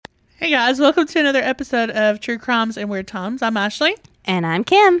Hey guys, welcome to another episode of True Crimes and Weird Times. I'm Ashley. And I'm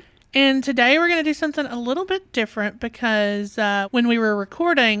Kim. And today we're going to do something a little bit different because when we were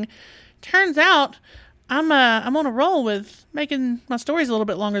recording, turns out I'm on a roll with making my stories a little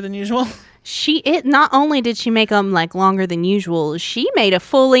bit longer than usual. Not only did she make them like longer than usual, she made a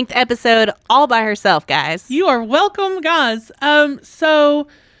full-length episode all by herself, guys. You are welcome, guys. So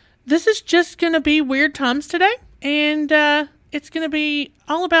this is just going to be Weird Times today, and it's going to be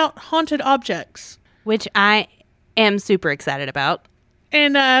all about haunted objects. Which I am super excited about.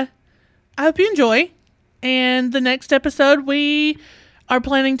 And I hope you enjoy. And the next episode, we are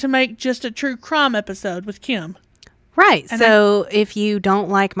planning to make just a true crime episode with Kim. Right. And so if you don't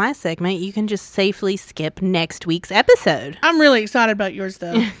like my segment, you can just safely skip next week's episode. I'm really excited about yours,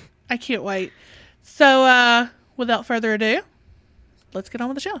 though. I can't wait. So without further ado, let's get on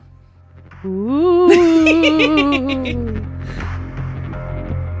with the show. Ooh.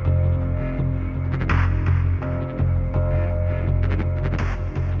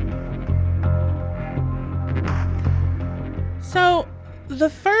 So, the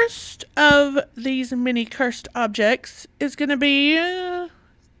first of these mini cursed objects is going to be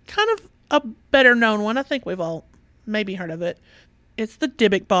kind of a better known one. I think we've all maybe heard of it. It's the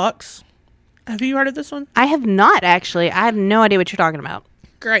Dybbuk box. Have you heard of this one? I have not, actually. I have no idea what you're talking about.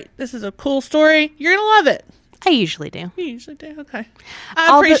 Great. This is a cool story. You're going to love it. I usually do. You usually do? Okay.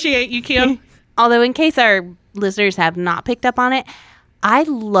 I appreciate you, Kim. Although, in case our listeners have not picked up on it, I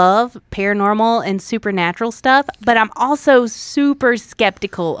love paranormal and supernatural stuff, but I'm also super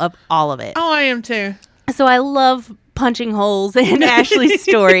skeptical of all of it. Oh, I am too. So I love punching holes in Ashley's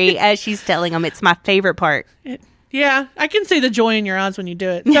story as she's telling them. It's my favorite part. Yeah, I can see the joy in your eyes when you do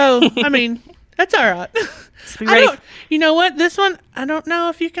it. So, I mean, that's all right. You know what? This one, I don't know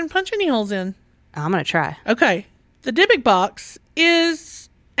if you can punch any holes in. I'm going to try. Okay. The Dybbuk box is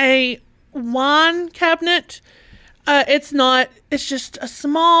a wine cabinet. It's just a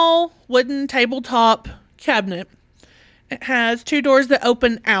small wooden tabletop cabinet. It has two doors that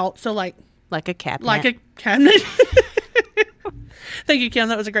open out. So like a cabinet. Like a cabinet. Thank you, Kim.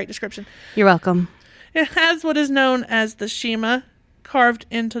 That was a great description. You're welcome. It has what is known as the Shema carved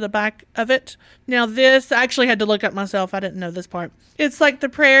into the back of it. Now this, I actually had to look up myself. I didn't know this part. It's like the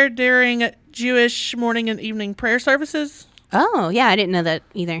prayer during Jewish morning and evening prayer services. Oh, yeah. I didn't know that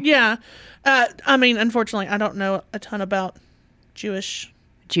either. Yeah. I mean, unfortunately, I don't know a ton about Judaism.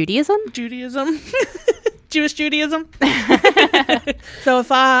 Judaism. Jewish Judaism. So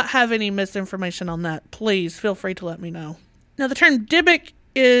if I have any misinformation on that, please feel free to let me know. Now, the term Dybbuk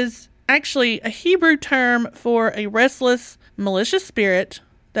is actually a Hebrew term for a restless, malicious spirit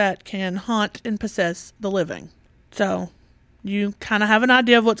that can haunt and possess the living. So you kind of have an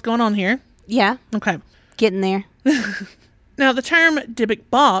idea of what's going on here. Yeah. Okay. Getting there. Now, the term Dybbuk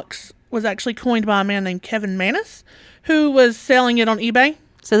box was actually coined by a man named Kevin Mannis, who was selling it on eBay.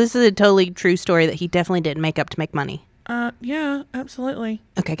 So this is a totally true story that he definitely didn't make up to make money. Yeah, absolutely.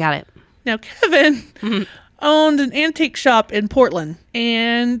 Okay, got it. Now, Kevin owned an antique shop in Portland,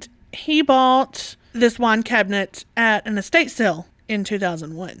 and he bought this wine cabinet at an estate sale in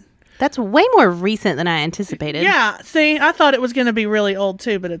 2001. That's way more recent than I anticipated. Yeah, see, I thought it was going to be really old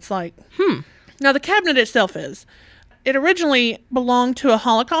too, but it's like... Now, the cabinet itself is... It originally belonged to a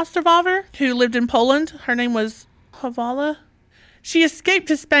Holocaust survivor who lived in Poland. Her name was Havala. She escaped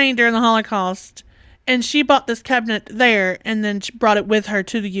to Spain during the Holocaust, and she bought this cabinet there and then she brought it with her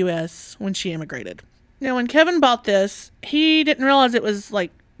to the U.S. when she immigrated. Now, when Kevin bought this, he didn't realize it was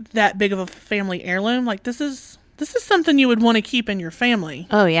like that big of a family heirloom. Like, this is something you would want to keep in your family.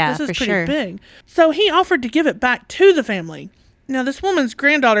 Oh, yeah, this is for pretty sure. big. So he offered to give it back to the family. Now, this woman's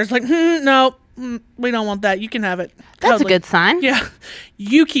granddaughter's like, no. We don't want that. You can have it. That's totally. a good sign. Yeah.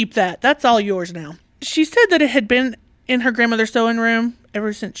 You keep that. That's all yours now. She said that it had been in her grandmother's sewing room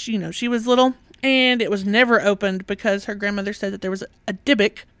ever since, she was little. And it was never opened because her grandmother said that there was a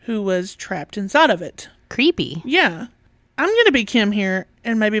Dybbuk who was trapped inside of it. Creepy. Yeah. I'm going to be Kim here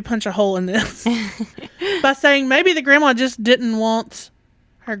and maybe punch a hole in this by saying maybe the grandma just didn't want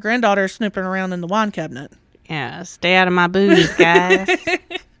her granddaughter snooping around in the wine cabinet. Yeah. Stay out of my booze, guys.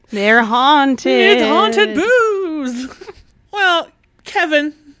 They're haunted. It's haunted booze. Well,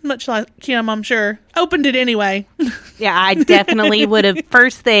 Kevin, much like Kim, I'm sure, opened it anyway. Yeah, I definitely would have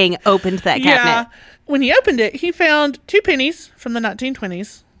first thing opened that cabinet. Yeah. When he opened it, he found 2 pennies from the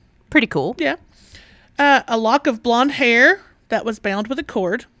 1920s. Pretty cool. Yeah. A lock of blonde hair that was bound with a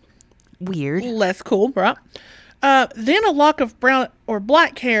cord. Weird. Less cool, right? Then a lock of brown or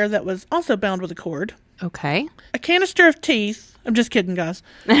black hair that was also bound with a cord. Okay. A canister of teeth. I'm just kidding, guys.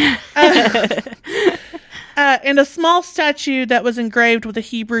 And a small statue that was engraved with a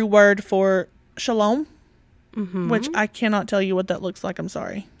Hebrew word for shalom, which I cannot tell you what that looks like. I'm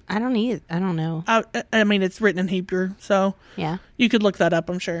sorry. I don't know. I mean, it's written in Hebrew, so Yeah. you could look that up,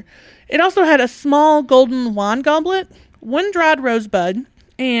 I'm sure. It also had a small golden wine goblet, one dried rosebud,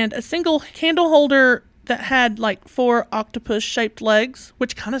 and a single candle holder that had like 4 octopus-shaped legs,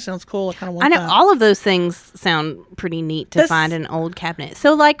 which kind of sounds cool. I kind of want I know that. all of those things sound pretty neat to find in an old cabinet.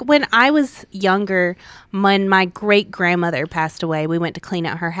 So, like when I was younger, when my great grandmother passed away, we went to clean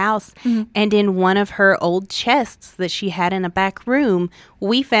out her house, and in one of her old chests that she had in a back room,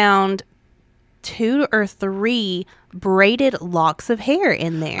 we found 2 or 3 braided locks of hair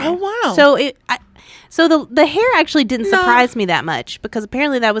in there. Oh, wow. So the hair actually didn't surprise me that much because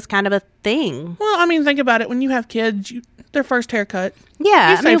apparently that was kind of a thing. Well, I mean, think about it. When you have kids, their first haircut,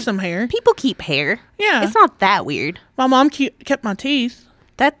 Yeah, you save some hair. People keep hair. Yeah. It's not that weird. My mom kept my teeth.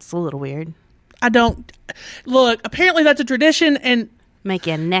 That's a little weird. I don't. Look, apparently that's a tradition, and Make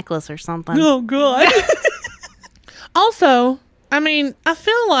you a necklace or something. oh, God. Also, I mean, I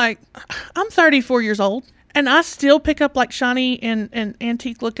feel like I'm 34 years old, and I still pick up like shiny and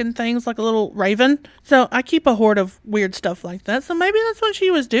antique looking things like a little raven. So I keep a hoard of weird stuff like that. So maybe that's what she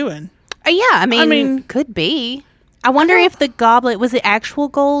was doing. Yeah, I mean, could be. I wonder if the goblet, was it actual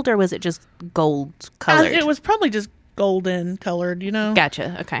gold or was it just gold colored? It was probably just golden colored, you know?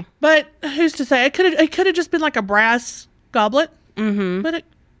 Gotcha. Okay. But who's to say? It could have just been like a brass goblet. Mm-hmm. But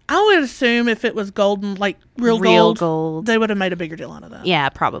I would assume if it was golden, like real gold, they would have made a bigger deal out of that. Yeah,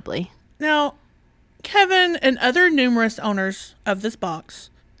 probably. Now, Kevin and other numerous owners of this box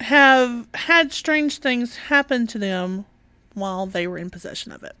have had strange things happen to them while they were in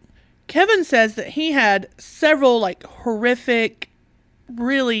possession of it. Kevin says that he had several like horrific,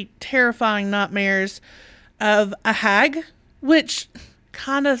 really terrifying nightmares of a hag, which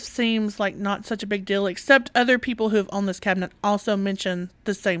kind of seems like not such a big deal, except other people who have owned this cabinet also mention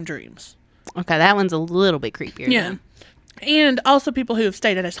the same dreams. Okay, that one's a little bit creepier. Yeah. Then. And also people who have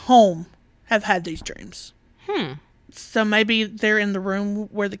stayed at his home have had these dreams. So maybe they're in the room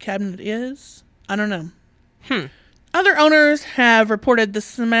where the cabinet is. I don't know. Other owners have reported the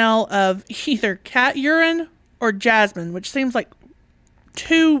smell of either cat urine or jasmine, which seems like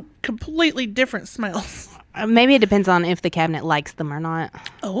 2 completely different smells. Maybe it depends on if the cabinet likes them or not.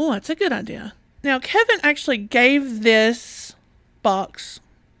 Oh, that's a good idea. Now, Kevin actually gave this box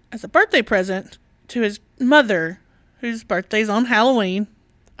as a birthday present to his mother, whose birthday's on Halloween.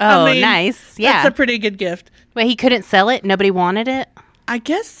 Oh, nice. Yeah. That's a pretty good gift. Wait, he couldn't sell it? Nobody wanted it? I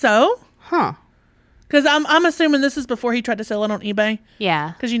guess so. Huh. Because I'm assuming this is before he tried to sell it on eBay.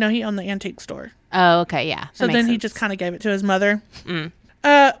 Yeah. Because, you know, he owned the antique store. Oh, okay, yeah. So then he just kind of gave it to his mother.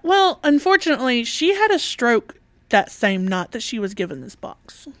 Well, unfortunately, she had a stroke that same night that she was given this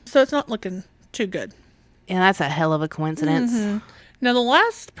box. So it's not looking too good. Yeah, that's a hell of a coincidence. Now, the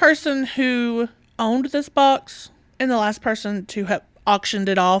last person who owned this box and the last person to have auctioned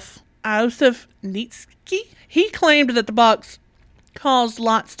it off, Iosif Nitsky, he claimed that the box caused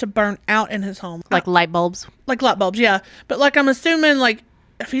lights to burn out in his home. Like light bulbs? Like light bulbs, yeah. But like I'm assuming like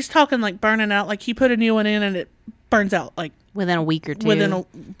if he's talking like burning out, like he put a new one in and it burns out like Within a week or two.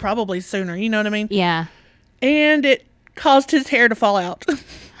 Probably sooner, you know what I mean? Yeah. And it caused his hair to fall out.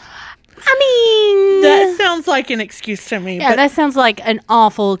 I mean... That sounds like an excuse to me. Yeah, but that sounds like an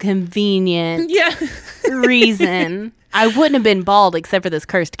awful convenient reason. I wouldn't have been bald except for this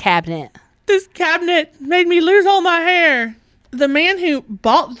cursed cabinet. This cabinet made me lose all my hair. The man who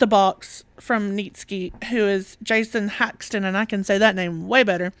bought the box from Nitsky, who is Jason Haxton, and I can say that name way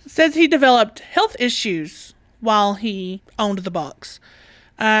better, says he developed health issues while he owned the box.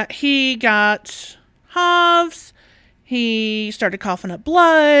 He got hives. He started coughing up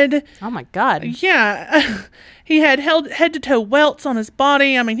blood. Oh my God. Yeah. He had head to toe welts on his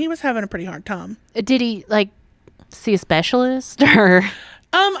body. I mean, he was having a pretty hard time. Did he, like, see a specialist or...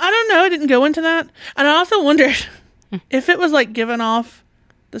 I don't know. I didn't go into that. And I also wondered if it was like giving off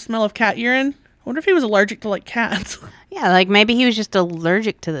the smell of cat urine. I wonder if he was allergic to like cats. Yeah, like maybe he was just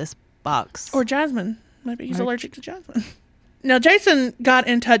allergic to this box. Or jasmine. Maybe he's allergic to jasmine. Now, Jason got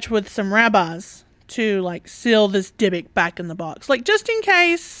in touch with some rabbis to like seal this Dybbuk back in the box. Like just in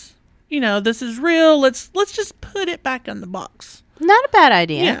case, you know, this is real. Let's just put it back in the box. Not a bad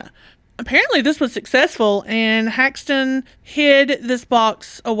idea. Yeah. Apparently this was successful, and Haxton hid this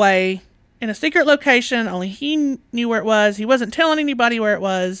box away in a secret location. Only he knew where it was. He wasn't telling anybody where it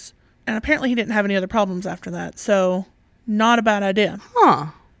was. And apparently he didn't have any other problems after that. So, not a bad idea. Huh.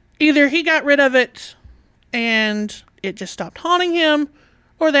 Either he got rid of it and it just stopped haunting him,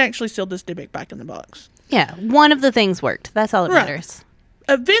 or they actually sealed this Dybbuk back in the box. Yeah, one of the things worked. That's all that Right. matters.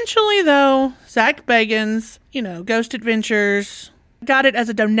 Eventually, though, Zach Bagans, Ghost Adventures, got it as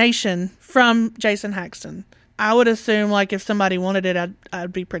a donation from Jason Haxton. I would assume, like, if somebody wanted it,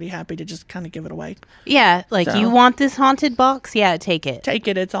 I'd be pretty happy to just kind of give it away. Yeah, like, so, you want this haunted box? Yeah, take it. Take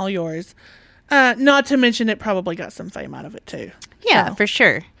it. It's all yours. Not to mention it probably got some fame out of it, too. Yeah, for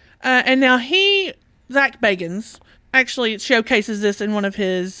sure. And now Zach Bagans, actually showcases this in one of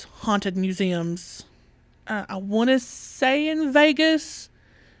his haunted museums. I want to say in Vegas.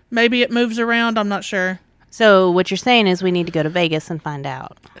 Maybe it moves around. I'm not sure. So what you're saying is we need to go to Vegas and find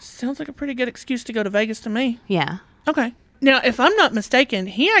out. Sounds like a pretty good excuse to go to Vegas to me. Yeah. Okay. Now, if I'm not mistaken,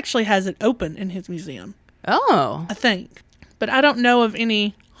 he actually has it open in his museum. Oh. I think. But I don't know of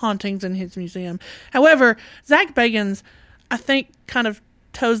any hauntings in his museum. However, Zach Bagans, I think, kind of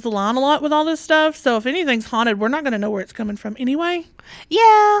toes the line a lot with all this stuff. So if anything's haunted, we're not going to know where it's coming from anyway.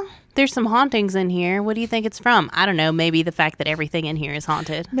 Yeah. There's some hauntings in here. What do you think it's from? I don't know. Maybe the fact that everything in here is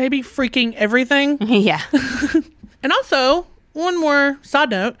haunted. Maybe freaking everything. Yeah. And also, one more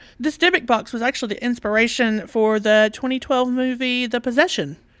side note. This Dybbuk box was actually the inspiration for the 2012 movie The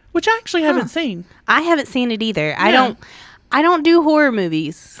Possession, which I actually haven't seen. I haven't seen it either. Yeah. I don't do horror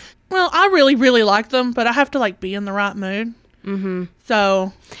movies. Well, I really, really like them, but I have to, like, be in the right mood. Mm-hmm.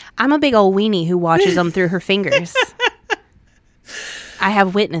 So I'm a big old weenie who watches them through her fingers. I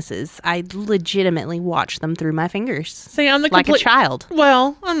have witnesses. I legitimately watch them through my fingers. See, I'm like a child.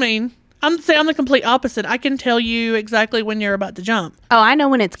 Well, I mean, I'm the complete opposite. I can tell you exactly when you're about to jump. Oh, I know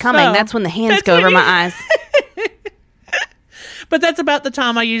when it's coming. So, that's when the hands go over my eyes. But that's about the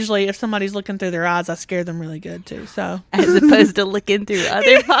time I usually, if somebody's looking through their eyes, I scare them really good too. So as opposed to looking through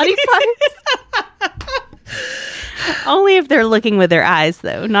other body parts. Only if they're looking with their eyes,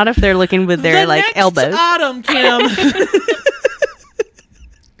 though. Not if they're looking with their elbows. Item, Kim,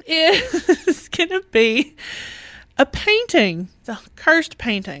 is gonna be a painting. It's a cursed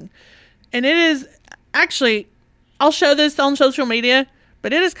painting, and it is actually. I'll show this on social media,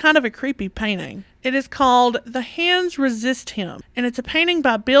 but it is kind of a creepy painting. It is called "The Hands Resist Him," and it's a painting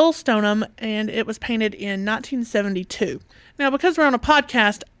by Bill Stoneham, and it was painted in 1972. Now, because we're on a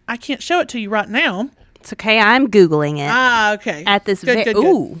podcast, I can't show it to you right now. It's okay. I'm Googling it. Ah, okay. At this good.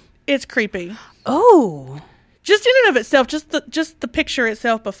 Ooh. It's creepy. Oh. Just in and of itself, just the picture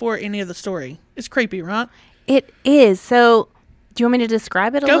itself before any of the story is creepy, right? It is. So, do you want me to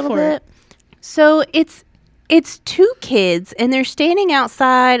describe it a little bit? So, it's two kids, and they're standing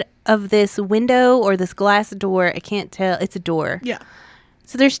outside of this window or this glass door. I can't tell. It's a door. Yeah.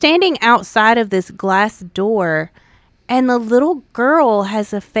 So, they're standing outside of this glass door, and the little girl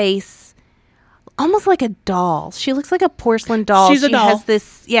has a face almost like a doll. She looks like a porcelain doll. She's a doll. Has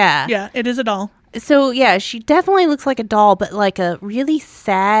this, yeah. Yeah, it is a doll. So, yeah, she definitely looks like a doll, but like a really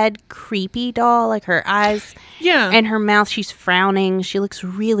sad, creepy doll. Like her eyes and her mouth, she's frowning. She looks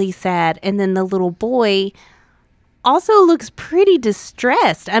really sad. And then the little boy also looks pretty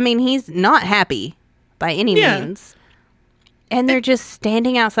distressed. I mean, he's not happy by any means. And they're just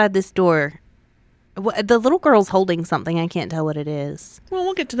standing outside this door. The little girl's holding something. I can't tell what it is. Well,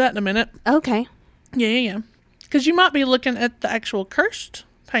 we'll get to that in a minute. Okay. Yeah. Because you might be looking at the actual cursed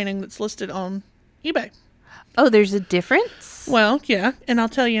painting that's listed on eBay. Oh, there's a difference? Well, yeah, and I'll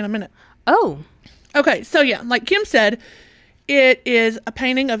tell you in a minute. Oh. Okay, so yeah, like Kim said, it is a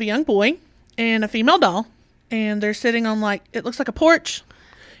painting of a young boy and a female doll, and they're sitting on it looks like a porch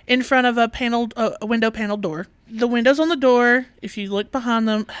in front of a window paneled door. The windows on the door, if you look behind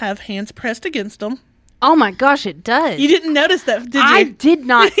them, have hands pressed against them. Oh my gosh, it does. You didn't notice that, did you? I did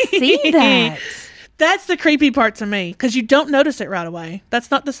not see that. That's the creepy part to me, because you don't notice it right away.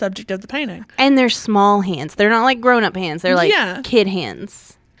 That's not the subject of the painting. And they're small hands. They're not like grown-up hands. They're like kid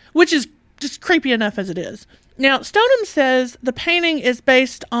hands. Which is just creepy enough as it is. Now, Stoneham says the painting is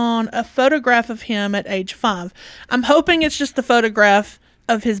based on a photograph of him at age 5. I'm hoping it's just the photograph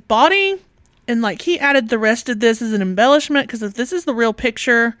of his body, and he added the rest of this as an embellishment, because if this is the real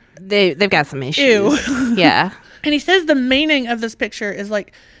picture... They've got some issues. Ew. Yeah. And he says the meaning of this picture is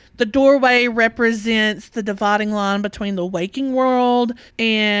the doorway represents the dividing line between the waking world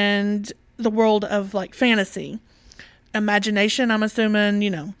and the world of fantasy. Imagination, I'm assuming,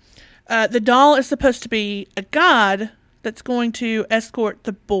 The doll is supposed to be a god that's going to escort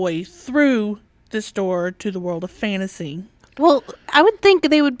the boy through this door to the world of fantasy. Well, I would think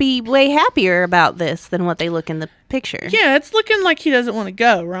they would be way happier about this than what they look in the picture. Yeah, it's looking like he doesn't want to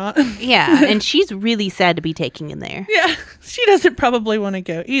go, right? Yeah, and she's really sad to be taken in there. Yeah, she doesn't probably want to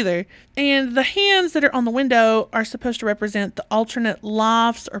go either. And the hands that are on the window are supposed to represent the alternate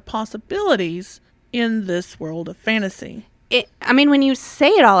lives or possibilities in this world of fantasy. When you say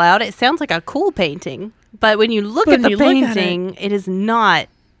it all out, it sounds like a cool painting. But when you look at the painting, it is not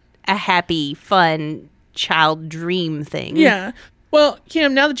a happy, fun child dream thing. Yeah. Well,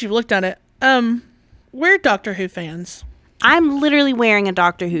 Kim, now that you've looked at it, we're Doctor Who fans. I'm literally wearing a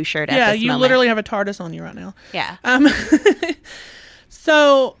Doctor Who shirt at this moment. Yeah, you literally have a TARDIS on you right now. Yeah.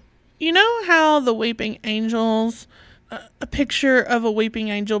 So, you know how the weeping angels, a picture of a weeping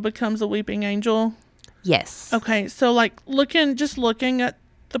angel becomes a weeping angel? Yes. Okay, so like just looking at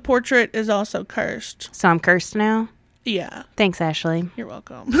the portrait is also cursed. So I'm cursed now? Yeah. Thanks, Ashley. You're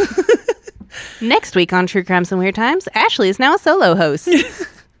welcome. Next week on True Crimes and Weird Times, Ashley is now a solo host.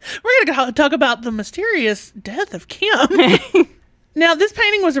 We're going to talk about the mysterious death of Kim. Now, this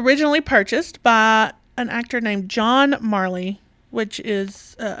painting was originally purchased by an actor named John Marley, which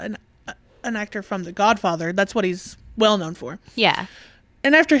is an actor from The Godfather. That's what he's well known for. Yeah.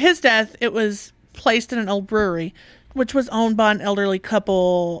 And after his death, it was placed in an old brewery, which was owned by an elderly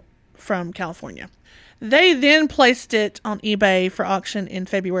couple from California. They then placed it on eBay for auction in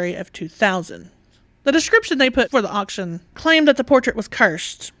February of 2000. The description they put for the auction claimed that the portrait was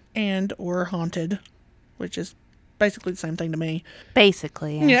cursed and or haunted, which is basically the same thing to me.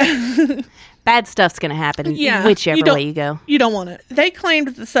 Basically, Yeah. Bad stuff's going to happen whichever way you go. You don't want it. They claimed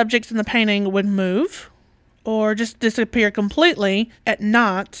that the subjects in the painting would move or just disappear completely at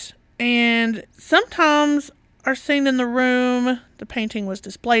night, and sometimes are seen in the room the painting was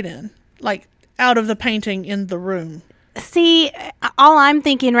displayed in. Like, out of the painting in the room. See, all I'm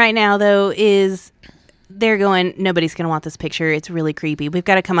thinking right now, though, is they're going, nobody's going to want this picture. It's really creepy. We've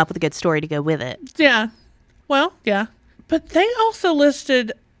got to come up with a good story to go with it. Yeah. Well, yeah. But they also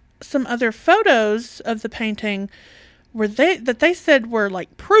listed some other photos of the painting that they said were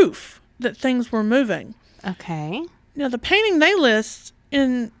like proof that things were moving. Okay. Now, the painting they list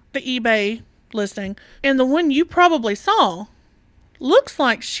in the eBay listing and the one you probably saw looks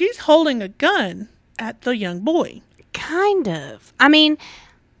like she's holding a gun at the young boy. Kind of. I mean,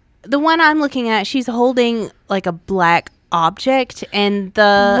 the one I'm looking at, she's holding like a black object, and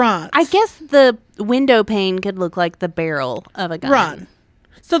I guess the window pane could look like the barrel of a gun. Right.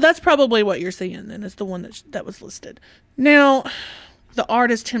 So that's probably what you're seeing then, is the one that was listed. Now, the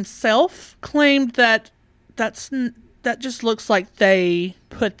artist himself claimed that just looks like they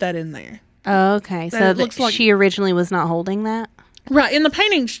put that in there. Oh, okay. So looks like she originally was not holding that? Right. In the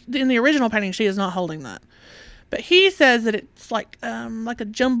painting, in the original painting, she is not holding that. But he says that it's like a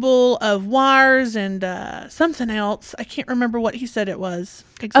jumble of wires and something else. I can't remember what he said it was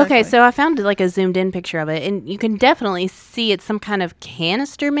exactly. Okay, so I found like a zoomed in picture of it, and you can definitely see it's some kind of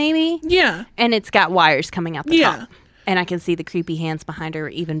canister maybe. Yeah. And it's got wires coming out the top. And I can see the creepy hands behind her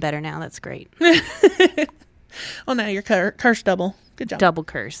even better now. That's great. Oh, now you're cursed double. Good job. Double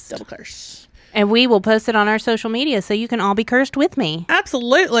curse. Double curse. And we will post it on our social media so you can all be cursed with me.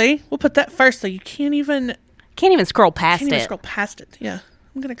 Absolutely. We'll put that first so you can't even scroll past it. Scroll past it. Yeah.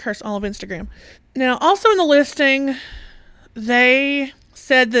 I'm going to curse all of Instagram. Now, also in the listing, they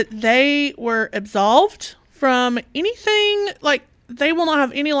said that they were absolved from anything, like they will not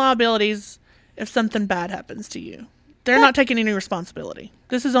have any liabilities if something bad happens to you. They're not taking any responsibility.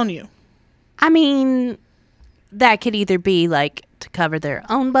 This is on you. I mean, that could either be like to cover their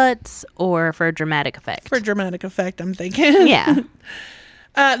own butts or for a dramatic effect. For dramatic effect, I'm thinking. Yeah.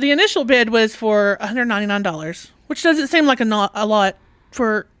 The initial bid was for $199, which doesn't seem like a lot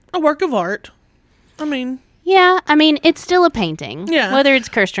for a work of art. I mean... Yeah, I mean, it's still a painting. Yeah. Whether it's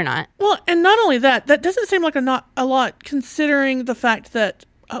cursed or not. Well, and not only that doesn't seem like a lot considering the fact that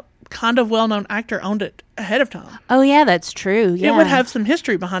a kind of well-known actor owned it ahead of time. Oh, yeah, that's true. Yeah. It would have some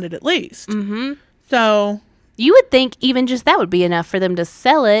history behind it at least. Mm-hmm. So... You would think even just that would be enough for them to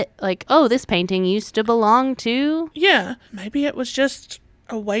sell it. Like, oh, this painting used to belong to... Yeah. Maybe it was just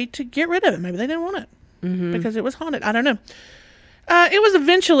a way to get rid of it. Maybe they didn't want it. Mm-hmm. Because it was haunted. I don't know. It was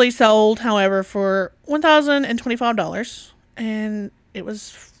eventually sold, however, for $1,025. And it was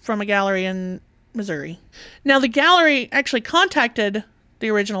from a gallery in Missouri. Now, the gallery actually contacted the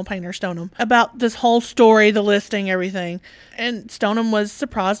original painter, Stoneham, about this whole story, the listing, everything. And Stoneham was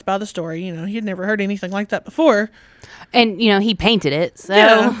surprised by the story. You know, he had never heard anything like that before. And, you know, he painted it, so...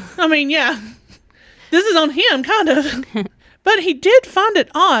 Yeah. I mean, yeah. This is on him, kind of. But he did find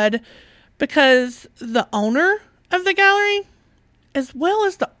it odd because the owner of the gallery, as well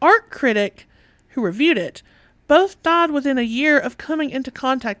as the art critic who reviewed it, both died within a year of coming into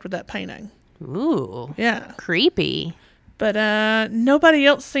contact with that painting. Ooh. Yeah. Creepy. But nobody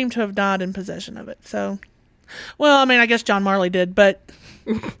else seemed to have died in possession of it. So, well, I mean, I guess John Marley did, but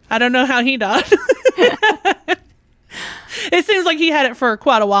I don't know how he died. It seems like he had it for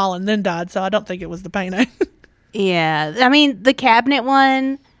quite a while and then died, so I don't think it was the painting. Yeah. I mean, the cabinet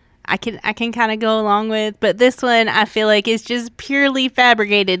one, I can kind of go along with, but this one I feel like is just purely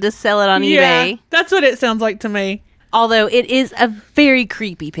fabricated to sell it on eBay. That's what it sounds like to me. Although it is a very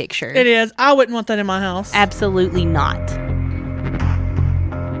creepy picture. It is. I wouldn't want that in my house. Absolutely not.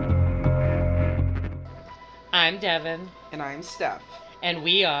 I'm Devin. And I'm Steph. And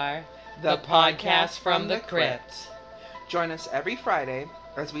we are The Podcast from the Crypt. Join us every Friday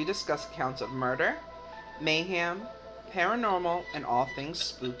as we discuss accounts of murder, mayhem, paranormal, and all things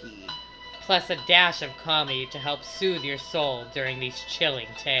spooky. Plus a dash of comedy to help soothe your soul during these chilling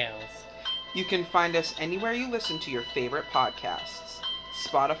tales. You can find us anywhere you listen to your favorite podcasts.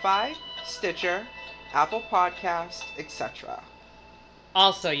 Spotify, Stitcher, Apple Podcasts, etc.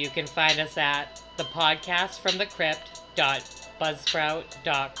 Also, you can find us at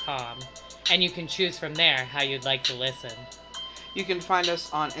thepodcastfromthecrypt.buzzsprout.com, and you can choose from there how you'd like to listen. You can find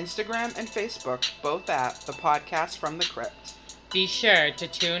us on Instagram and Facebook, both at The Podcast from the Crypt. Be sure to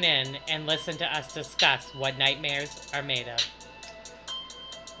tune in and listen to us discuss what nightmares are made of.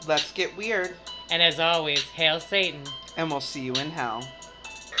 Let's get weird. And as always, hail Satan. And we'll see you in hell.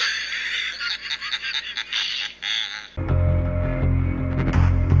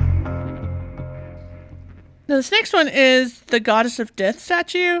 Now, this next one is the Goddess of Death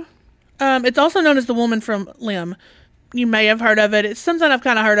statue. It's also known as the Woman from Limb. You may have heard of it. It's something I've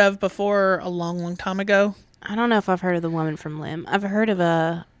kind of heard of before a long, long time ago. I don't know if I've heard of the Woman from Limb. I've heard of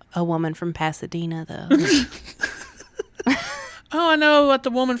a woman from Pasadena, though. Oh, I know about the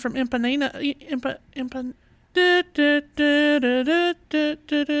woman from Empanina.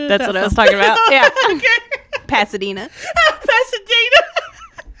 That's what I was talking about. Yeah. Okay. Pasadena. Pasadena.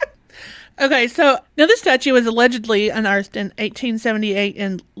 Okay, so now this statue was allegedly unearthed in 1878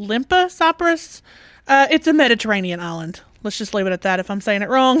 in Limpa, Cyprus. It's a Mediterranean island. Let's just leave it at that if I'm saying it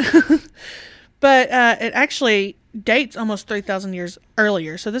wrong. But it actually dates almost 3,000 years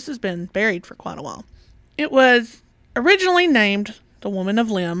earlier, so this has been buried for quite a while. It was originally named the Woman of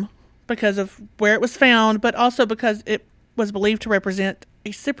Limb because of where it was found, but also because it was believed to represent a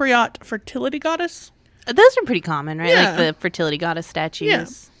Cypriot fertility goddess. Those are pretty common, right? Yeah. Like the fertility goddess statues. Yeah.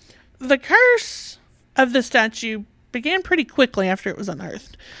 The curse of the statue began pretty quickly after it was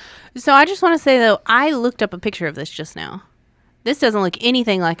unearthed. So I just want to say, though, I looked up a picture of this just now. This doesn't look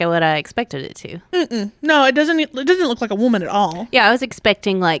anything like what I expected it to. Mm-mm. No, it doesn't. It doesn't look like a woman at all. Yeah, I was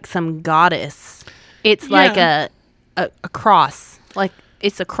expecting like some goddess. It's like a cross. Like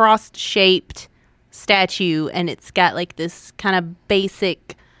it's a cross-shaped statue, and it's got like this kind of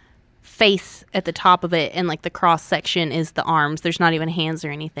basic face at the top of it, and like the cross section is the arms. There's not even hands or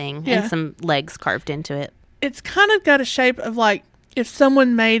anything, and some legs carved into it. It's kind of got a shape of like if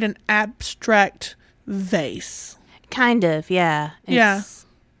someone made an abstract vase. Kind of, yeah.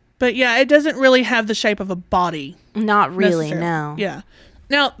 But yeah, it doesn't really have the shape of a body. Not really, no. Yeah.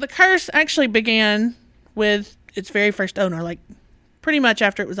 Now, the curse actually began with its very first owner, like pretty much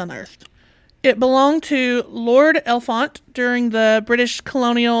after it was unearthed. It belonged to Lord Elfont during the British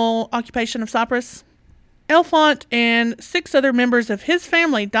colonial occupation of Cyprus. Elfont and 6 other members of his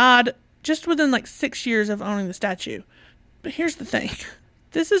family died just within like 6 years of owning the statue. But here's the thing.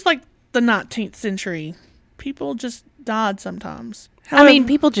 This is like the 19th century. People just died sometimes. However, I mean,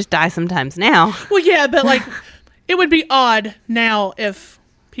 people just die sometimes now. Well, yeah, but like it would be odd now if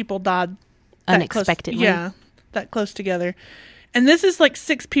people died unexpectedly. That close together. And this is like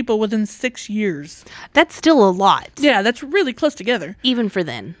 6 people within 6 years. That's still a lot. Yeah, that's really close together. Even for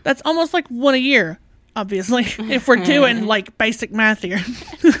then. That's almost like 1 a year, obviously, if we're doing like basic math here.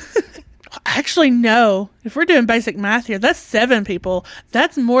 Actually, no. If we're doing basic math here, that's 7 people.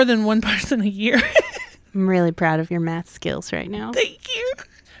 That's more than 1 person a year. I'm really proud of your math skills right now. Thank you.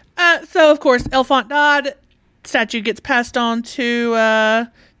 So, of course, Elfont died. Statue gets passed on to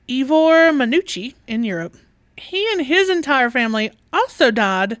Ivor Manucci in Europe. He and his entire family also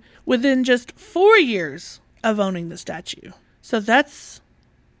died within just 4 years of owning the statue. So that's...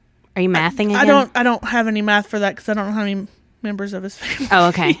 Are you mathing again? I don't have any math for that because I don't know how many members of his family. Oh,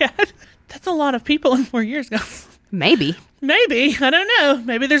 okay. That's a lot of people in 4 years, guys. Maybe. I don't know.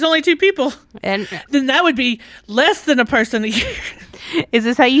 Maybe there's only 2 people. And then that would be less than a person a year. Is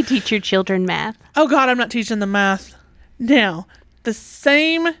this how you teach your children math? Oh, God, I'm not teaching them math. Now, the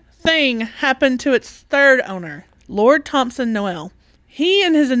same thing happened to its third owner, Lord Thompson Noel. He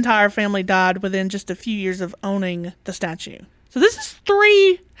and his entire family died within just a few years of owning the statue. So this is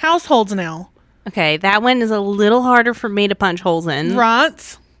 3 households now. Okay, that one is a little harder for me to punch holes in.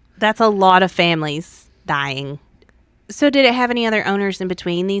 Right. That's a lot of families dying. So did it have any other owners in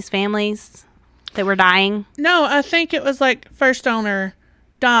between these families that were dying? No, I think it was like first owner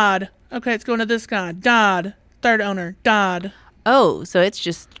died. Okay, it's going to this guy. Died. Third owner died. Oh, so it's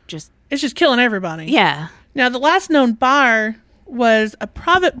just It's just killing everybody. yeah. Now, the last known buyer was a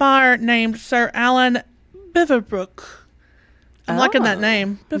private buyer named Sir Alan Beaverbrook. I'm liking that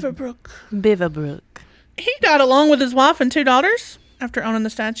name, Beaverbrook. Beaverbrook. He died along with his wife and 2 daughters after owning the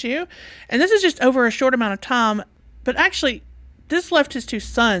statue. And this is just over a short amount of time. But actually, this left his 2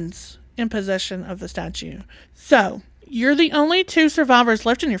 sons in possession of the statue. So, you're the only 2 survivors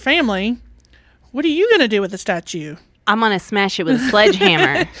left in your family. What are you going to do with the statue? I'm going to smash it with a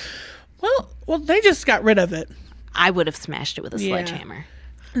sledgehammer. Well, they just got rid of it. I would have smashed it with a sledgehammer.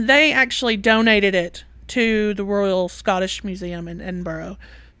 They actually donated it to the Royal Scottish Museum in Edinburgh.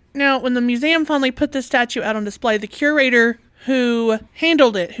 Now, when the museum finally put this statue out on display, the curator who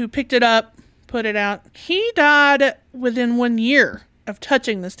handled it, who picked it up, put it out, he died within 1 year of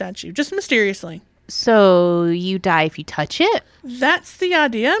touching the statue, just mysteriously. So you die if you touch it? That's the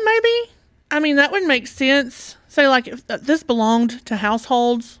idea, maybe? I mean, that would make sense. Say, like, if this belonged to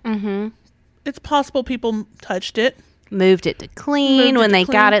households, it's possible people touched it. Moved it to clean. When they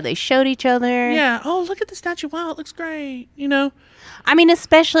got it, they showed each other. Yeah. Oh, look at the statue. Wow, it looks great. You know? I mean,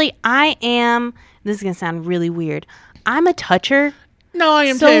 especially, this is going to sound really weird. I'm a toucher. No, I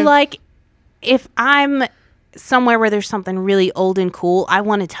am too. So, like, if I'm somewhere where there's something really old and cool, I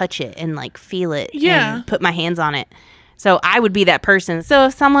want to touch it and, like, feel it. Yeah. And put my hands on it. So I would be that person. So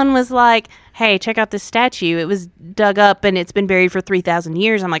if someone was like, hey, check out this statue. It was dug up and it's been buried for 3,000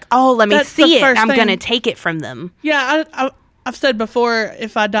 years. I'm like, oh, let me see it. I'm going to take it from them. Yeah, I've said before,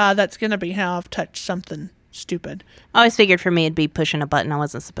 if I die, that's going to be how I've touched something stupid. I always figured for me it'd be pushing a button I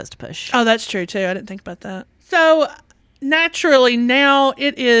wasn't supposed to push. Oh, that's true, too. I didn't think about that. So, naturally, now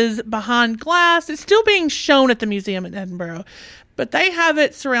it is behind glass. It's still being shown at the museum in Edinburgh, but they have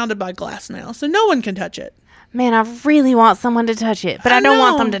it surrounded by glass now, so no one can touch it. Man, I really want someone to touch it, but I don't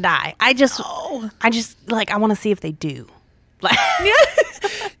want them to die. I just like, I want to see if they do.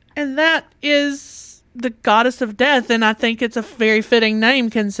 Yeah. And that is the goddess of death, and I think it's a very fitting name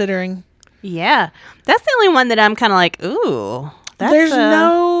considering. Yeah. That's the only one that I'm kind of like, ooh.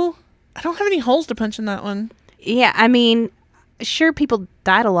 I don't have any holes to punch in that one. Yeah, I mean, sure, people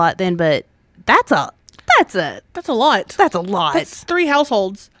died a lot then, but that's a lot. That's a lot. That's 3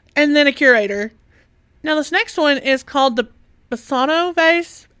 households, and then a curator. Now, this next one is called the Bassano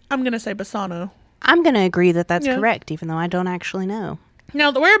vase. I'm going to say Bassano. I'm going to agree that that's correct, even though I don't actually know.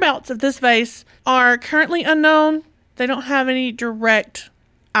 Now, the whereabouts of this vase are currently unknown. They don't have any direct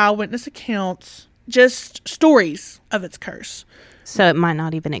eyewitness accounts, just stories of its curse. So it might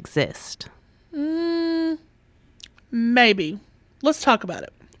not even exist. Maybe. Let's talk about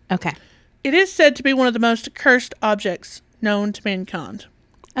it. Okay. It is said to be one of the most cursed objects known to mankind.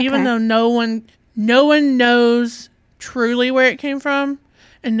 Okay. Even though no one knows truly where it came from,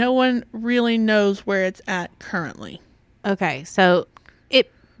 and no one really knows where it's at currently. Okay, so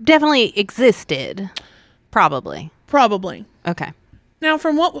it definitely existed. Probably. Okay. Now,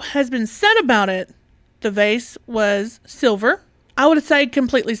 from what has been said about it, the vase was silver. I would say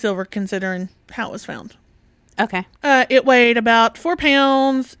completely silver, considering how it was found. Okay. It weighed about 4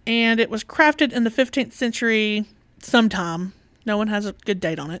 pounds, and it was crafted in the 15th century sometime. No one has a good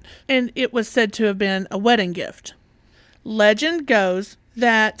date on it. And it was said to have been a wedding gift. Legend goes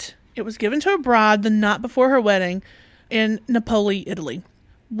that it was given to a bride the night before her wedding in Napoli, Italy.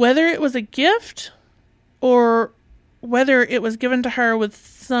 Whether it was a gift or whether it was given to her with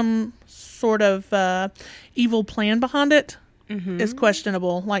some sort of evil plan behind it is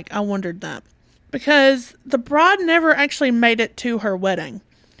questionable. Like, I wondered that. Because the bride never actually made it to her wedding.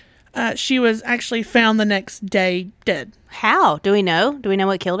 She was actually found the next day dead. How? Do we know? Do we know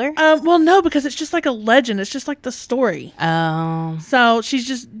what killed her? Well, no, because it's just like a legend. It's just like the story. Oh. So she's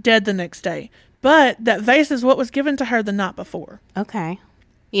just dead the next day. But that vase is what was given to her the night before. Okay.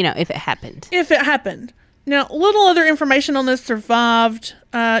 You know, if it happened. If it happened. Now, little other information on this survived.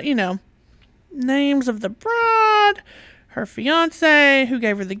 Names of the bride, her fiance, who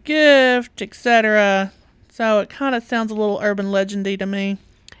gave her the gift, etc. So it kind of sounds a little urban legendy to me.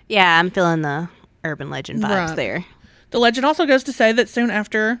 Yeah, I'm feeling the urban legend vibes there. The legend also goes to say that soon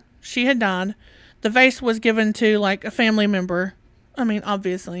after she had died, the vase was given to, like, a family member. I mean,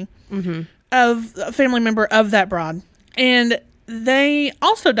 obviously. Of a family member of that bride. And they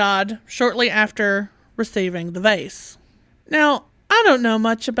also died shortly after receiving the vase. Now, I don't know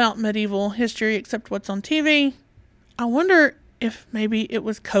much about medieval history except what's on TV. I wonder if maybe it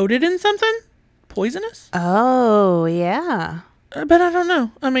was coated in something poisonous. Oh, yeah. But I don't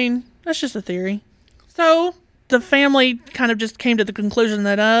know. I mean, that's just a theory. So the family kind of just came to the conclusion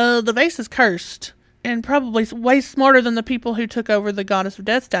that the vase is cursed. And probably way smarter than the people who took over the Goddess of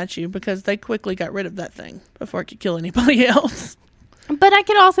Death statue, because they quickly got rid of that thing before it could kill anybody else. But I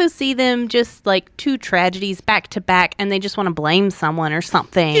could also see them just like two tragedies back to back, and they just want to blame someone or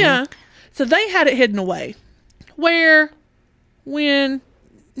something. Yeah. So they had it hidden away. Where, when,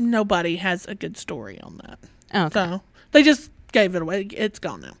 nobody has a good story on that. Okay. So they just gave it away. It's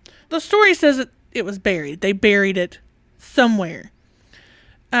gone now. The story says it was buried. They buried it somewhere.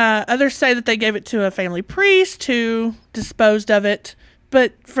 Others say that they gave it to a family priest who disposed of it.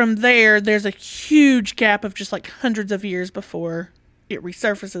 But from there's a huge gap of just like hundreds of years before it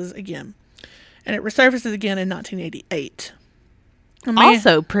resurfaces again. And it resurfaces again in 1988.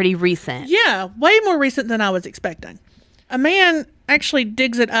 Also pretty recent. Yeah, way more recent than I was expecting. A man actually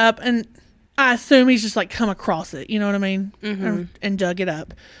digs it up, and I assume he's just like come across it, you know what I mean? Mm-hmm. And dug it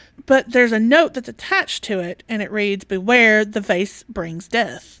up. But there's a note that's attached to it, and it reads, "Beware, the vase brings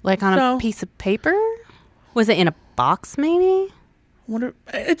death." Like on a piece of paper? Was it in a box, maybe?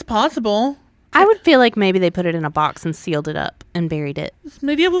 It's possible. I would feel like maybe they put it in a box and sealed it up and buried it. This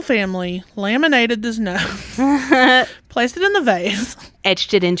medieval family laminated this note, placed it in the vase.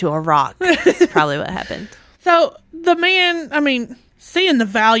 Etched it into a rock. That's probably what happened. So the man, seeing the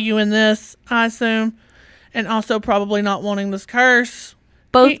value in this, I assume, and also probably not wanting this curse.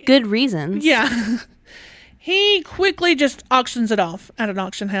 Both good reasons. Yeah. He quickly just auctions it off at an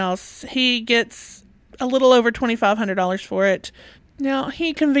auction house. He gets a little over $2,500 for it. Now,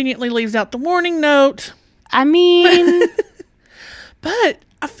 he conveniently leaves out the warning note. I mean... But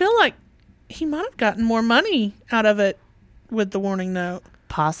I feel like he might have gotten more money out of it with the warning note.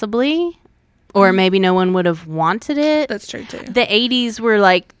 Possibly. Or maybe no one would have wanted it. That's true, too. The 80s were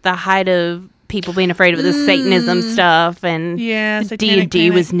like the height of people being afraid of the Satanism stuff, and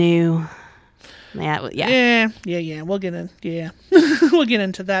D&D was new. Yeah. We'll get we'll get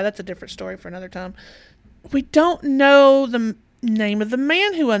into that. That's a different story for another time. We don't know the name of the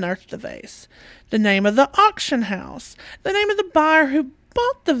man who unearthed the vase, the name of the auction house, the name of the buyer who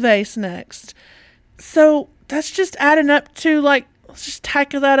bought the vase next. So that's just adding up to like, let's just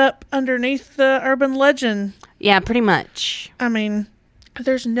tackle that up underneath the urban legend. Yeah, pretty much.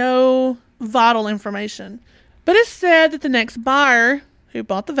 There's no vital information. But it's said that the next buyer who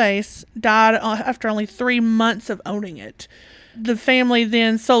bought the vase died after only 3 months of owning it. The family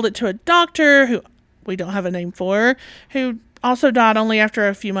then sold it to a doctor who we don't have a name for, who also died only after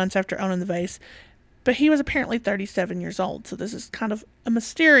a few months after owning the vase. But he was apparently 37 years old, so this is kind of a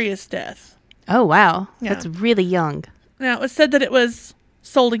mysterious death. Oh, wow. Yeah. That's really young. Now, it was said that it was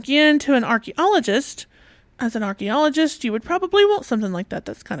sold again to an archaeologist. As an archaeologist, you would probably want something like that.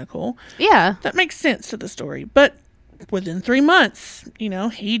 That's kind of cool. Yeah. That makes sense to the story. But within 3 months,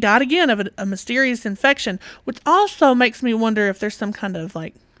 he died again of a mysterious infection, which also makes me wonder if there's some kind of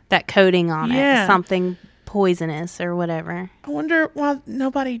like... that coating on it. Something poisonous or whatever. I wonder why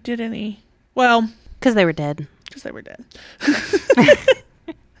nobody did any... Well... Because they were dead.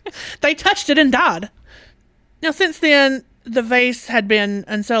 They touched it and died. Now, since then, the vase had been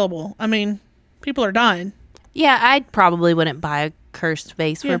unsellable. People are dying. Yeah, I probably wouldn't buy a cursed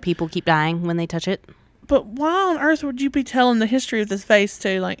vase where people keep dying when they touch it. But why on earth would you be telling the history of this vase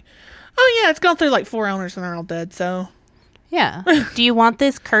to, like, oh, yeah, it's gone through, like, 4 owners and they're all dead, so... Yeah. Do you want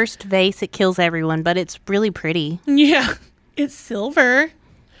this cursed vase? It kills everyone, but it's really pretty. Yeah. It's silver.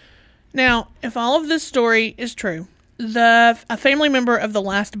 Now, if all of this story is true, a family member of the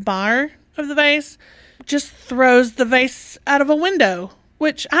last buyer of the vase just throws the vase out of a window,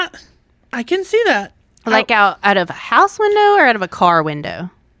 which I can see that. Like out of a house window or out of a car window?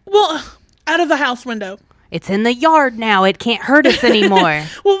 Well, out of the house window. It's in the yard now. It can't hurt us anymore.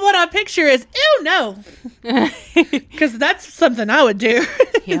 Well, what I picture is, ew, no. Because that's something I would do.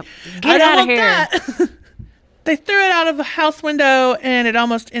 Yep. Get out of here. That. They threw it out of a house window, and it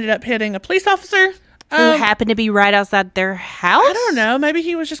almost ended up hitting a police officer. Who happened to be right outside their house? I don't know. Maybe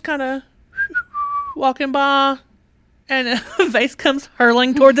he was just kind of walking by, and a vase comes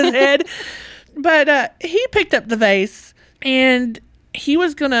hurling towards his head. But he picked up the vase, and he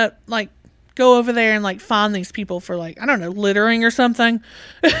was going to, like, go over there and, like, find these people for, like, I don't know, littering or something.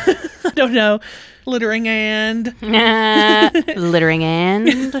 I don't know. Littering and. Littering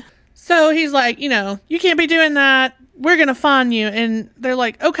and. So he's like, you can't be doing that. We're going to fine you. And they're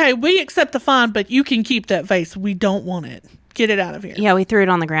like, okay, we accept the fine, but you can keep that vase. We don't want it. Get it out of here. Yeah, we threw it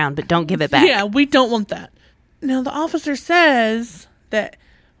on the ground, but don't give it back. Yeah, we don't want that. Now, the officer says that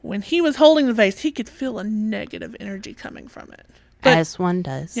when he was holding the vase, he could feel a negative energy coming from it. But, as one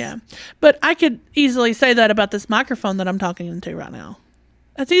does. Yeah. But I could easily say that about this microphone that I'm talking into right now.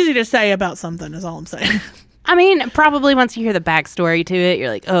 That's easy to say about something, is all I'm saying. I mean, probably once you hear the backstory to it, you're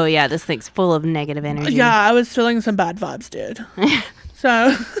like, oh, yeah, this thing's full of negative energy. Yeah, I was feeling some bad vibes, dude.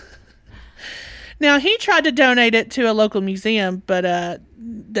 So, now he tried to donate it to a local museum, but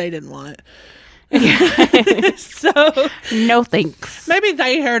they didn't want it. So, no thanks. Maybe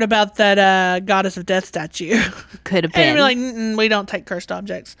they heard about that Goddess of Death statue. Could have And been. be like, we don't take cursed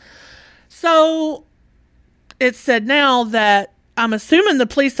objects. So, it's said now that I'm assuming the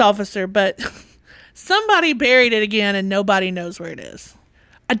police officer, but somebody buried it again and nobody knows where it is.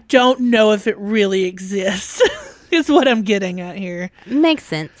 I don't know if it really exists, is what I'm getting at here. Makes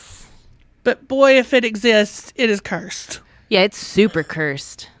sense. But boy, if it exists, it is cursed. Yeah, it's super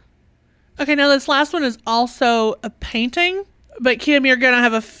cursed. Okay, now this last one is also a painting. But Kim, you're going to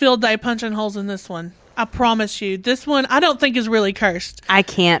have a field day punching holes in this one. I promise you. This one, I don't think is really cursed. I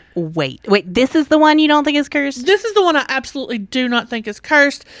can't wait. Wait, this is the one you don't think is cursed? This is the one I absolutely do not think is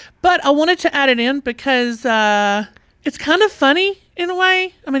cursed. But I wanted to add it in because it's kind of funny in a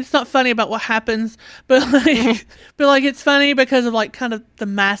way. I mean, it's not funny about what happens, but like it's funny because of like kind of the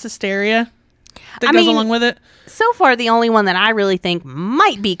mass hysteria that goes along with it. So far, the only one that I really think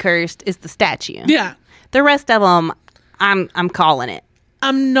might be cursed is the statue. Yeah. The rest of them, I'm calling it.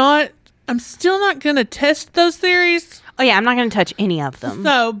 I'm still not going to test those theories. Oh, yeah, I'm not going to touch any of them.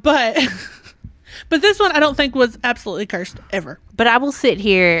 So, but this one I don't think was absolutely cursed ever. But I will sit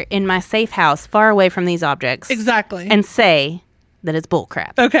here in my safe house far away from these objects. Exactly. And say that it's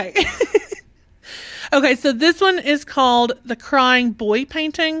bullcrap. Okay. Okay, so this one is called the Crying Boy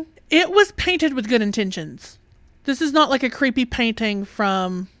painting. It was painted with good intentions. This is not like a creepy painting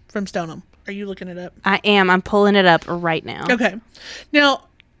from Stoneham. Are you looking it up? I am. I'm pulling it up right now. Okay. Now,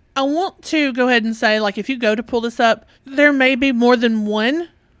 I want to go ahead and say, like, if you go to pull this up, there may be more than one,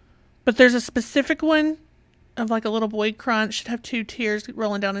 but there's a specific one of, like, a little boy crying. It should have 2 tears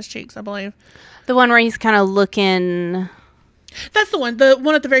rolling down his cheeks, I believe. The one where he's kind of looking... That's the one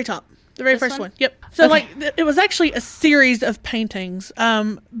at the very top. The very first one. Yep. So, Okay. it was actually a series of paintings,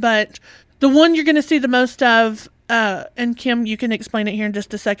 but the one you're going to see the most of, and Kim, you can explain it here in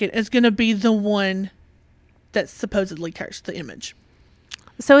just a second, is going to be the one that's supposedly cursed, the image.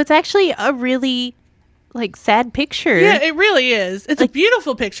 So it's actually a really, like, sad picture. Yeah, it really is. It's a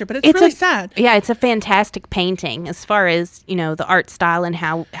beautiful picture, but it's really sad. Yeah, it's a fantastic painting as far as, you know, the art style and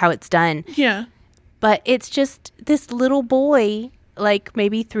how it's done. Yeah. But it's just this little boy, like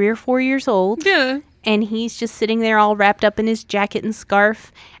maybe 3 or 4 years old. Yeah. And he's just sitting there all wrapped up in his jacket and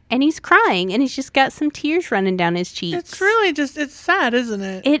scarf. And he's crying. And he's just got some tears running down his cheeks. It's really it's sad, isn't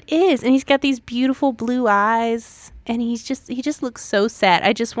it? It is. And he's got these beautiful blue eyes. And he just looks so sad.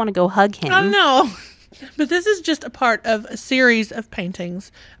 I just want to go hug him. I know. But this is just a part of a series of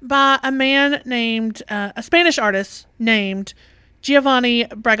paintings by a man named, a Spanish artist named Giovanni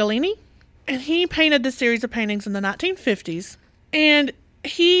Bragolini. And he painted this series of paintings in the 1950s. And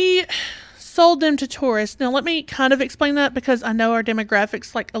he sold them to tourists. Now, let me kind of explain that because I know our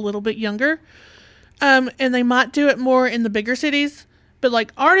demographic's like a little bit younger. And they might do it more in the bigger cities. But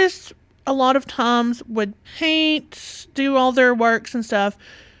like artists, a lot of times would paint, do all their works and stuff,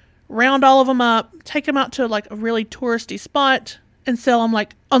 round all of them up, take them out to like a really touristy spot and sell them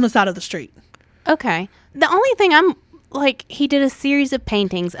like on the side of the street. Okay. The only thing I'm like, he did a series of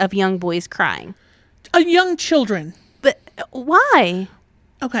paintings of young boys crying. Young children. But why?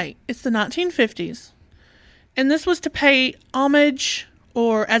 Okay, it's the 1950s. And this was to pay homage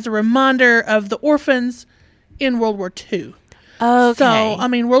or as a reminder of the orphans in World War II. Okay. So, I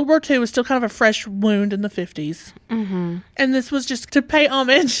mean, World War II was still kind of a fresh wound in the 50s. Mm-hmm. And this was just to pay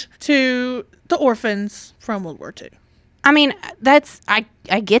homage to the orphans from World War II. I mean, I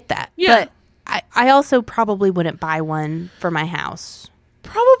get that. Yeah. But I also probably wouldn't buy one for my house.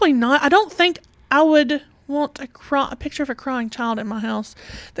 Probably not. I don't think I would want a picture of a crying child in my house.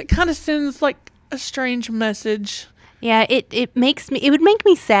 That kind of sends like a strange message. Yeah, it would make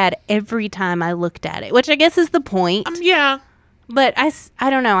me sad every time I looked at it, which I guess is the point. Yeah. But I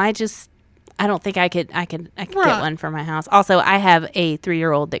don't know. I don't think I could get one for my house. Also, I have a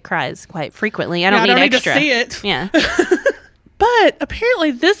 3-year-old that cries quite frequently. I don't need extra. To see it. Yeah. But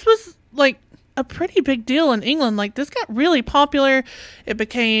apparently this was like a pretty big deal in England. Like this got really popular. It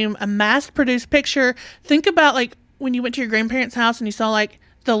became a mass-produced picture. Think about like when you went to your grandparents' house and you saw like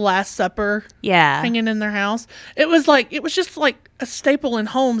the Last Supper hanging in their house. It was just like a staple in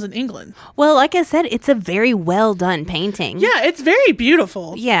homes in England. Well, like I said, it's a very well done painting. Yeah, it's very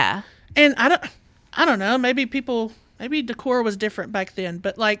beautiful. Yeah. And I don't know, maybe decor was different back then,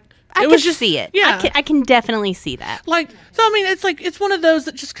 but like I was can just see it. Yeah. I can definitely see that. Like, so I mean, it's one of those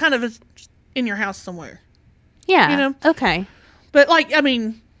that just kind of is in your house somewhere. Yeah. You know? Okay. But like, I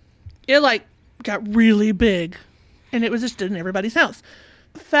mean, it like got really big, and it was just in everybody's house.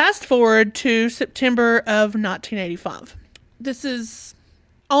 Fast forward to September of 1985. This is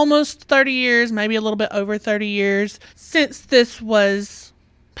almost 30 years, maybe a little bit over 30 years since this was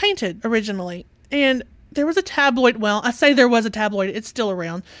painted originally. And there was a tabloid, well, I say there was a tabloid, it's still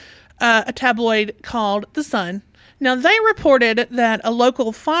around, a tabloid called The Sun. Now, they reported that a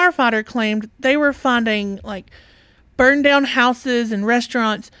local firefighter claimed they were finding, like, burned down houses and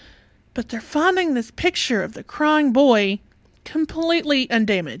restaurants, but they're finding this picture of the crying boy completely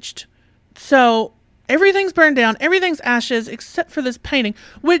undamaged. So everything's burned down, everything's ashes except for this painting,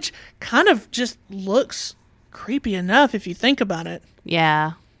 which kind of just looks creepy enough if you think about it.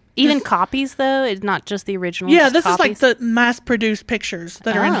 Yeah. Even copies, though? It's not just the original. Yeah, this copies? is like the mass-produced pictures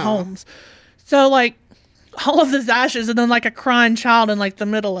that are in homes. So, like, all of this ashes and then, like, a crying child in, like, the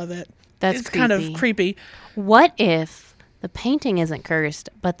middle of it. That's creepy. Kind of creepy. What if the painting isn't cursed,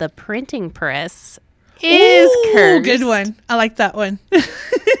 but the printing press is cursed? Good one. I like that one.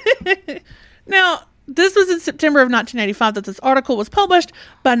 Now, this was in September of 1985 that this article was published.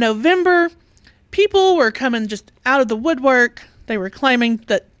 By November, people were coming just out of the woodwork. They were claiming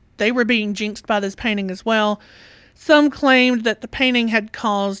that they were being jinxed by this painting as well. Some claimed that the painting had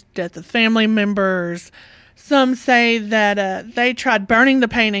caused death of family members. Some say that they tried burning the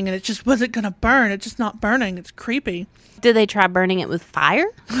painting and it just wasn't going to burn. It's just not burning. It's creepy. Did they try burning it with fire?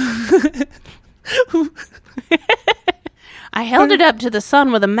 I held it up to the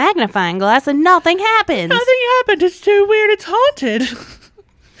sun with a magnifying glass and nothing happened. Nothing happened. It's too weird. It's haunted.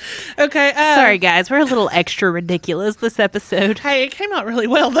 Okay. Sorry, guys. We're a little extra ridiculous this episode. Hey, it came out really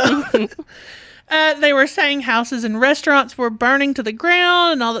well, though. They were saying houses and restaurants were burning to the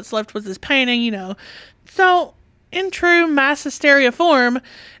ground and all that's left was this painting, you know. So, in true mass hysteria form,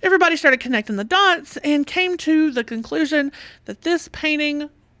 everybody started connecting the dots and came to the conclusion that this painting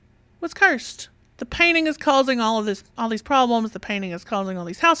was cursed. The painting is causing all these problems. The painting is causing all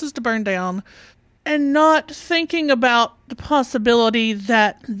these houses to burn down. And not thinking about the possibility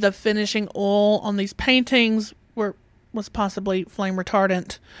that the finishing oil on these paintings was possibly flame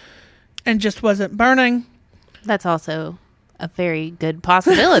retardant and just wasn't burning. That's also a very good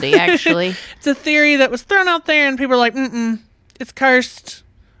possibility, actually. It's a theory that was thrown out there and people are like, it's cursed.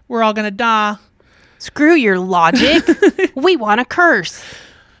 We're all going to die. Screw your logic. We want a curse.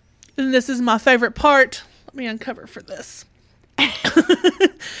 And this is my favorite part. Let me uncover for this.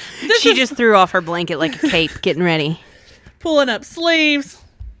 She just threw off her blanket like a cape, getting ready. Pulling up sleeves.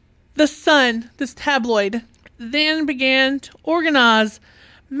 The Sun, this tabloid, then began to organize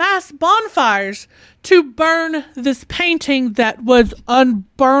mass bonfires to burn this painting that was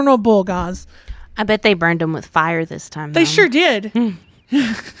unburnable, guys. I bet they burned them with fire this time, though. They sure did.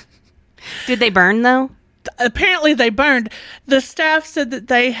 Did they burn, though? Apparently they burned. The staff said that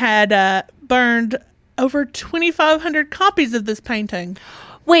they had burned over 2,500 copies of this painting.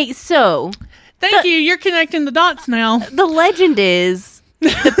 Wait, so... Thank you. You're connecting the dots now. The legend is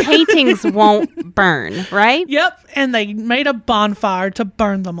the paintings won't burn, right? Yep. And they made a bonfire to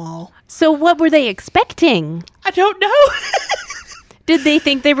burn them all. So what were they expecting? I don't know. Did they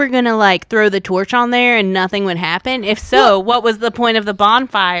think they were going to, like, throw the torch on there and nothing would happen? If so, what was the point of the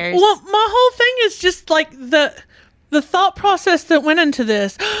bonfires? Well, my whole thing is just, like, the thought process that went into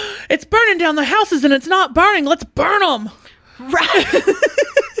this. It's burning down the houses and it's not burning. Let's burn them. Right.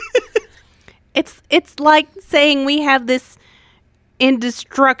 It's like saying we have this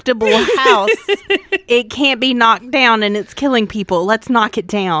indestructible house. It can't be knocked down and it's killing people. Let's knock it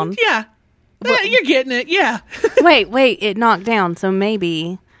down. Yeah. You're getting it. Yeah. Wait, it knocked down, so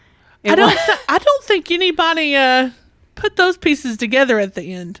maybe I don't think anybody put those pieces together at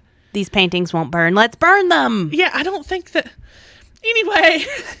the end. These paintings won't burn. Let's burn them. Yeah, I don't think that. Anyway,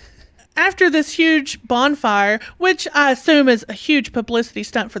 after this huge bonfire, which I assume is a huge publicity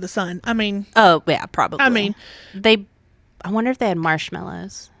stunt for the Sun. I mean. Oh, yeah, probably. I mean. I wonder if they had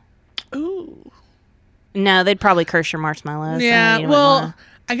marshmallows. Ooh. No, they'd probably curse your marshmallows. Yeah, well,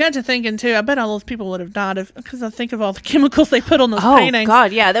 I got to thinking, too, I bet all those people would have died because I think of all the chemicals they put on those paintings. Oh,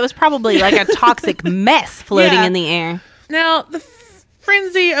 God, yeah. That was probably like a toxic mess floating in the air. Now, the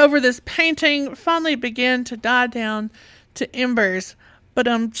frenzy over this painting finally began to die down to embers. But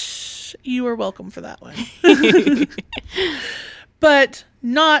you were welcome for that one. But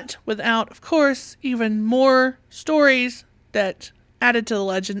not without, of course, even more stories that added to the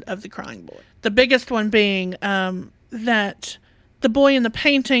legend of the crying boy. The biggest one being that the boy in the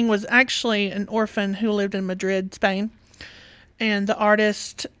painting was actually an orphan who lived in Madrid, Spain. And the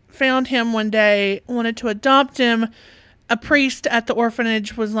artist found him one day, wanted to adopt him. A priest at the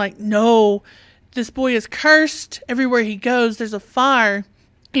orphanage was like, no, this boy is cursed. Everywhere he goes, there's a fire.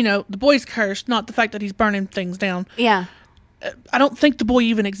 the boy's cursed, not the fact that he's burning things down. Yeah. I don't think the boy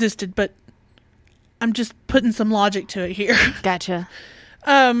even existed, but I'm just putting some logic to it here. Gotcha.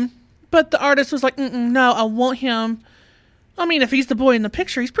 But the artist was like, no, I want him. I mean, if he's the boy in the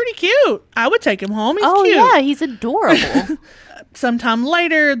picture, he's pretty cute. I would take him home. He's cute. Oh, yeah, he's adorable. Sometime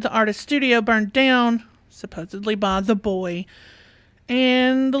later, the artist's studio burned down, supposedly by the boy.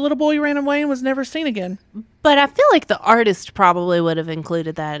 And the little boy ran away and was never seen again. But I feel like the artist probably would have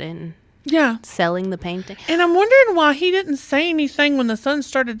included that in selling the painting. And I'm wondering why he didn't say anything when the son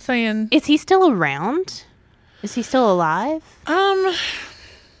started saying... Is he still around? Is he still alive?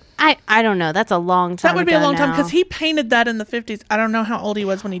 I don't know. That's a long time ago. That would be a long time because he painted that in the 50s. I don't know how old he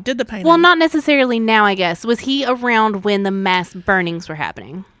was when he did the painting. Well, not necessarily now, I guess. Was he around when the mass burnings were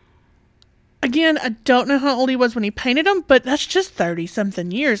happening? Again, I don't know how old he was when he painted them, but that's just 30-something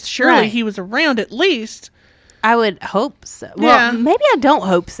years. Surely he was around at least. I would hope so. Well, maybe I don't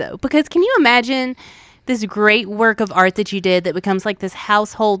hope so. Because can you imagine this great work of art that you did that becomes like this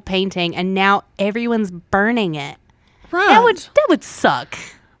household painting and now everyone's burning it? Right. That would suck.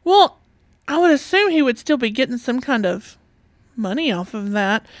 Well, I would assume he would still be getting some kind of money off of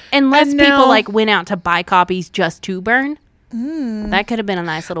that. Unless people went out to buy copies just to burn. That could have been a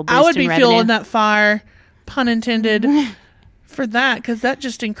nice little boost in revenue. I would be fueling that fire, pun intended, for that, because that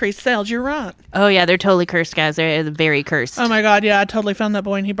just increased sales. You're right. Oh, yeah, they're totally cursed, guys. They're very cursed. Oh, my God, yeah, I totally found that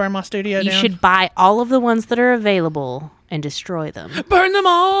boy and he burned my studio down. You should buy all of the ones that are available and destroy them. Burn them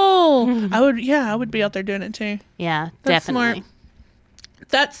all! I would be out there doing it, too. Yeah, That's definitely. Smart.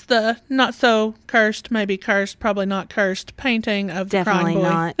 That's the not so cursed, maybe cursed, probably not cursed painting of the crying boy.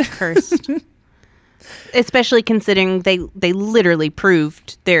 Definitely not cursed. Especially considering they literally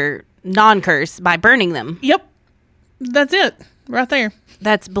proved their non-curse by burning them. Yep. That's it. Right there.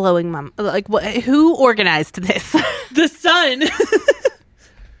 That's blowing my... Like, who organized this? The sun.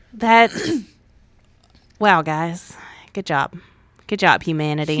 That's... Wow, guys. Good job. Good job,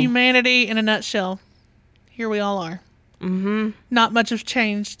 humanity. Humanity in a nutshell. Here we all are. Mm-hmm. Not much has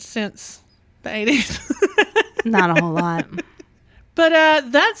changed since the 80s. Not a whole lot.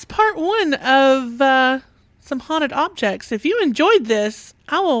 But that's part one of some haunted objects. If you enjoyed this,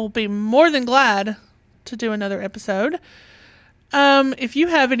 I will be more than glad to do another episode. If you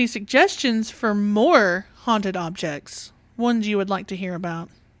have any suggestions for more haunted objects, ones you would like to hear about,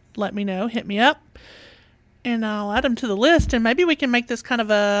 let me know. Hit me up. And I'll add them to the list. And maybe we can make this kind of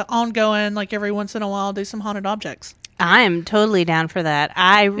a ongoing, like every once in a while, do some haunted objects. I am totally down for that.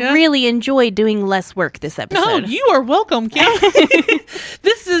 I really enjoyed doing less work this episode. No, you are welcome, Kim.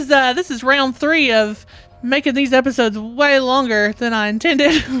 This is round 3 of making these episodes way longer than I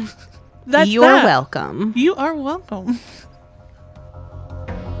intended. You're welcome. You are welcome.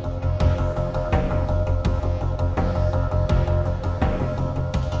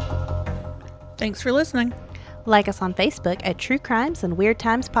 Thanks for listening. Like us on Facebook at True Crimes and Weird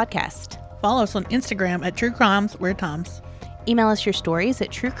Times Podcast. Follow us on Instagram at True Crimes Weird Times. Email us your stories at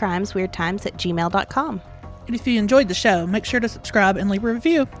truecrimesweirdtimes@gmail.com. And if you enjoyed the show, make sure to subscribe and leave a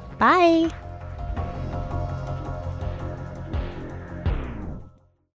review. Bye.